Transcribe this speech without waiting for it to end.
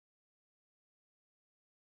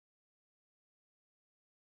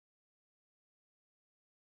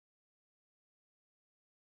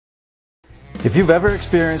If you've ever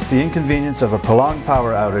experienced the inconvenience of a prolonged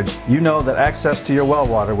power outage, you know that access to your well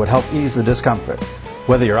water would help ease the discomfort.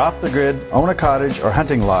 Whether you're off the grid, own a cottage or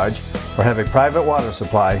hunting lodge, or have a private water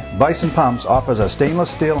supply, Bison Pumps offers a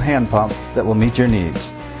stainless steel hand pump that will meet your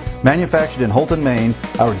needs. Manufactured in Holton, Maine,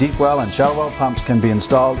 our deep well and shallow well pumps can be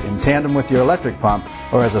installed in tandem with your electric pump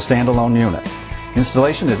or as a standalone unit.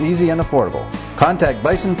 Installation is easy and affordable. Contact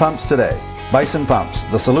Bison Pumps today. Bison Pumps,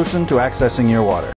 the solution to accessing your water.